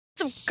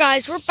What's up,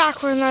 guys? We're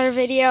back with another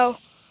video.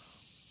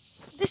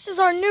 This is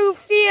our new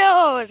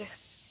field to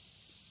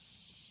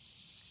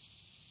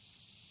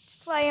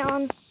play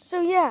on.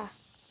 So yeah,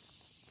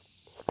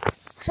 I'll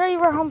show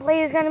you where home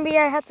plate is gonna be.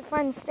 I had to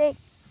find the stake.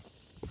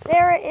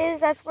 There it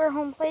is. That's where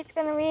home plate's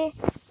gonna be.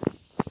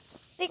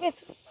 I think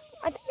it's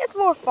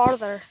more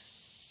farther,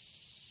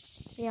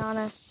 to be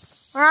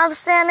honest. Where I'm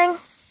standing,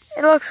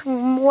 it looks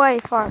way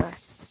farther.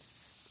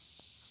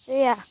 So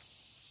yeah.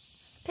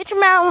 Pitcher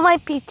Mountain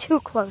might be too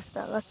close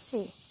though. Let's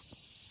see.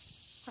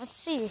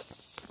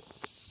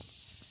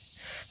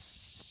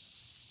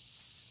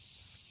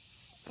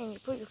 And you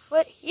put your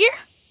foot here.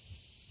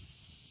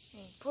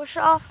 And you push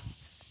off.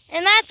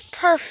 And that's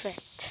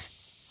perfect.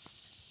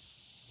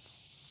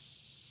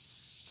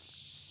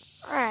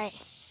 Alright.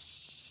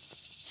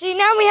 See,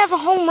 now we have a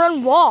home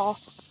run wall,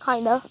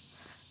 kinda.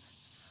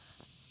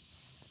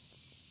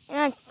 And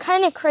I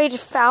kinda created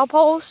foul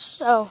poles,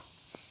 so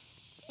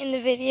in the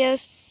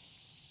videos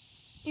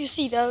you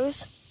see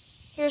those.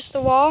 Here's the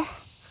wall.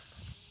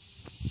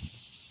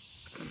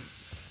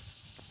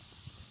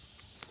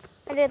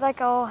 I did like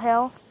a whole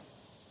hill.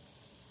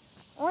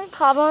 Only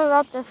problem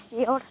about this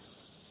field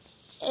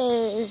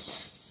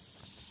is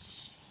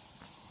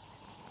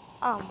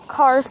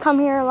cars come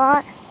here a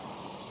lot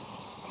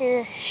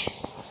to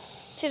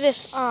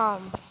this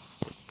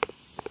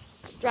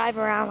drive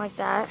around like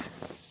that.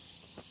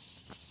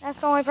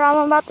 That's the only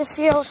problem about this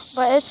field,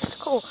 but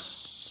it's cool.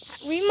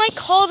 We might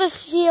call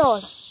this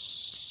field,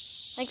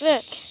 like,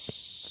 look,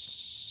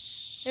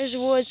 there's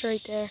woods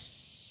right there.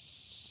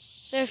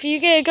 So if you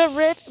get a good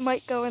rip, it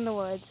might go in the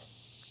woods.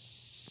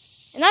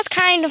 And that's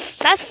fine.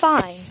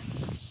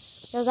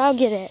 Because I'll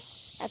get it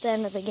at the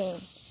end of the game.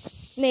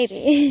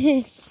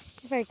 Maybe.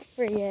 If I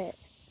forget.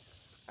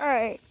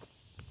 Alright.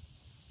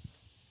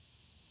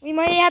 We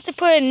might have to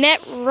put a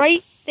net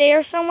right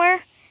there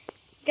somewhere.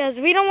 Because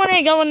we don't want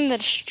to go into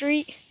the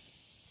street.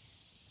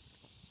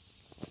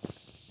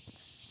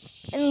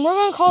 And we're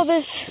going to call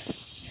this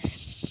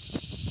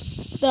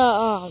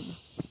the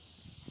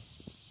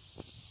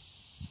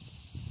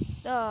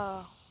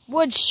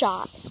wood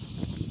shot.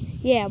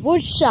 Yeah,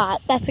 wood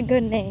shot. That's a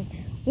good name.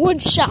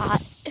 Wood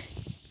shot.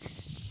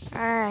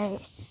 Alright.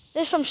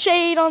 There's some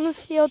shade on this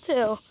field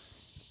too.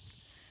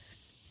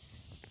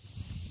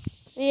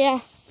 Yeah.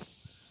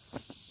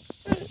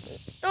 The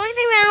only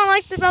thing that I don't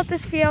like about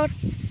this field,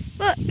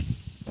 look,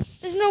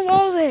 there's no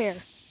wall there.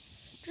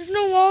 There's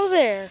no wall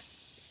there.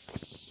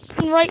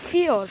 In right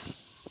field.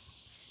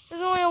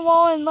 There's only a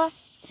wall in left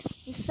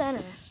and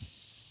center.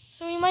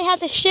 So we might have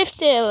to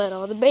shift it a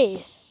little, the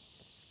base.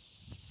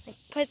 Like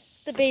put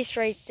the base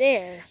right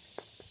there.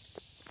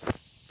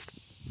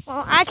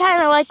 Well, I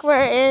kind of like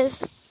where it is.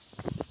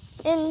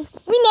 And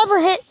we never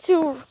hit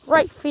to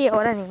right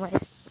field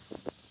anyways.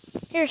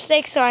 Here's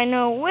stakes so I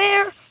know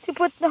where to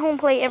put the home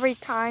plate every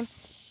time.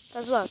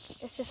 Because look,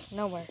 it's just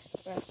nowhere.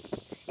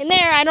 In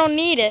there, I don't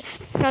need it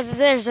because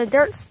there's a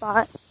dirt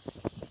spot.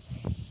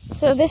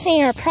 So this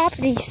ain't our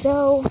property,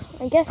 so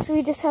I guess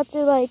we just have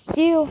to like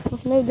deal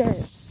with no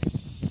dirt.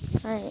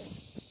 Alright.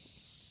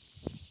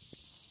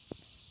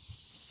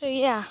 So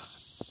yeah.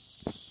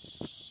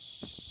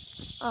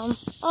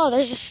 Oh,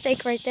 there's a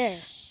stake right there.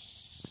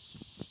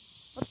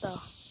 What the?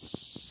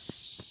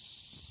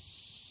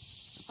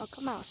 Oh,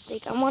 come out,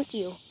 stake. I want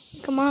you.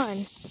 Come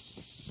on.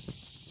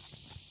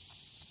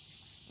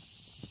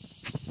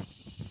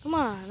 Come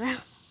on.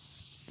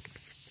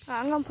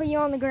 I'm gonna put you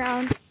on the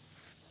ground.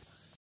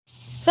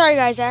 Sorry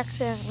guys, I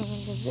accidentally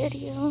made the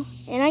video,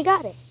 and I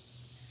got it.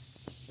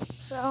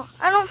 So,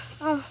 I don't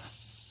know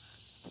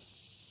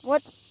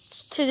what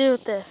to do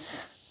with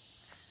this.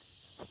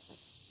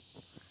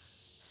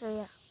 So,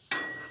 yeah.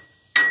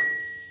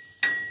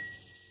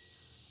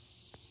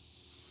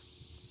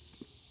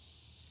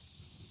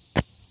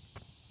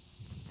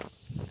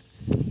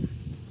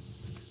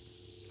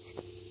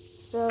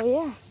 So,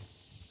 yeah.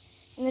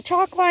 And the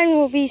chalk line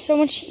will be so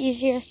much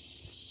easier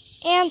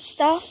and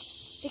stuff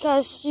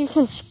because you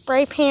can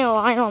spray paint a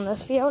line on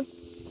this field.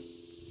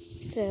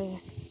 So,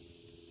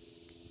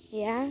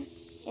 yeah.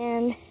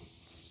 And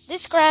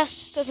this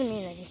grass doesn't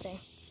mean anything.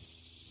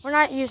 We're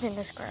not using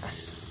this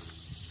grass.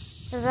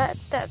 Because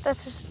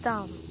that's just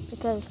dumb.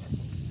 Because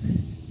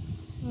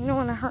you don't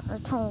want to hurt our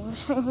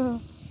toes.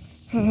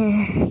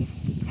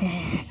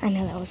 I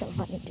know that was a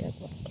funny joke.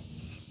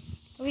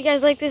 If you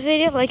guys like this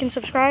video, like and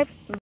subscribe.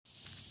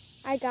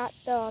 I got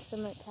the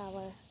ultimate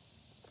power.